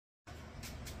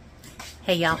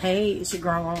Hey y'all, hey, it's your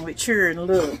grandma with children.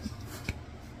 Look,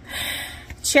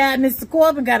 Chad, Mr.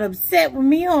 Corbin got upset with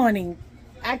me on him.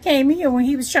 I came here when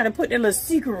he was trying to put their little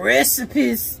secret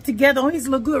recipes together on his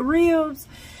little good ribs.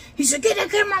 He said, "Get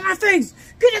that camera on my face.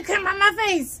 Get that camera on my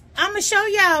face. I'm gonna show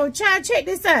y'all. Chad, check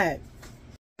this out."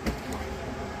 For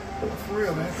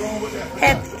real, man. Go on with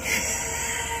that.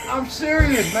 I'm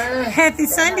serious, man. Happy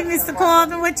Sunday, Mr.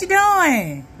 Corbin. What you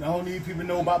doing? I don't need people to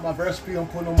know about my recipe I'm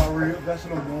putting on my ribs. That's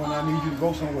what I'm doing. I need you to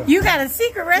go somewhere. You got a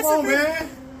secret recipe? Come on, man.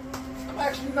 I'm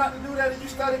asking you not to do that and you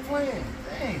started playing.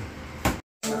 Dang.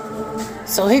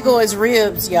 So here go his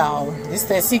ribs, y'all. It's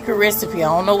that secret recipe. I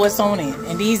don't know what's on it.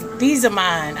 And these are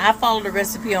mine. I followed the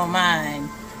recipe on mine.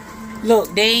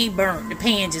 Look, they ain't burnt. The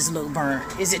pan just look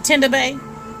burnt. Is it tender, babe?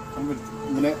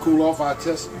 When that cool off, I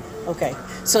test it. Okay.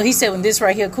 So he said when this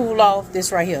right here cool off,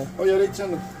 this right here. Oh yeah, they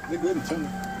tender. They good and tender.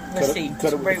 Let's see.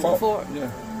 Cut it with the fork. Yeah.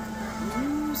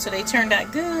 Ooh, so they turned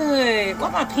out good. Why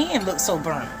my pan look so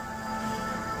burnt?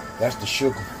 That's the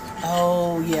sugar.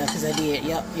 Oh yeah, because I did.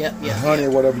 Yep. The honey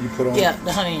or whatever you put on. Yeah,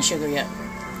 the honey and sugar. Yep.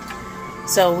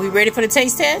 So we ready for the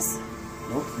taste test?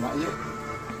 Nope, not yet.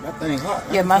 That thing hot.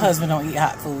 Yeah, my husband don't eat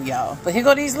hot food, y'all. But here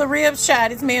go these little ribs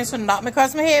shot. This man's gonna knock me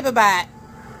across my head, bye.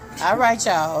 All right,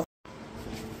 y'all.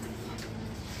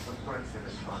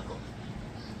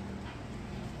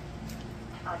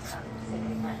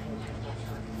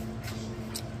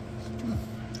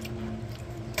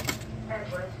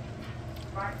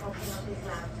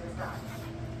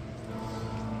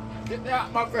 Get that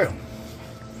out my grill.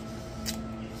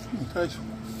 Taste.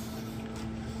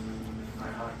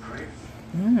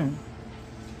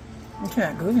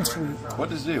 Okay, good and sweet.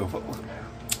 What is it?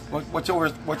 What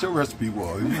your recipe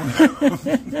was?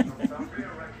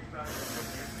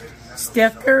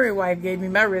 Steph Curry wife gave me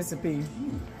my recipe.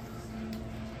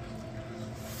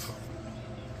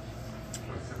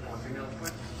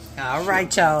 All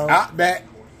right, y'all. Outback.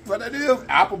 What that is?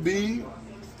 Applebee's.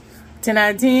 10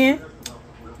 out of 10?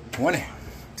 20.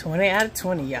 20 out of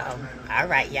 20, y'all. All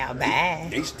right, y'all. Bye.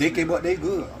 They sticky, but they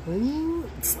good. Ooh,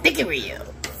 sticky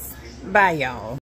ribs. Bye, y'all.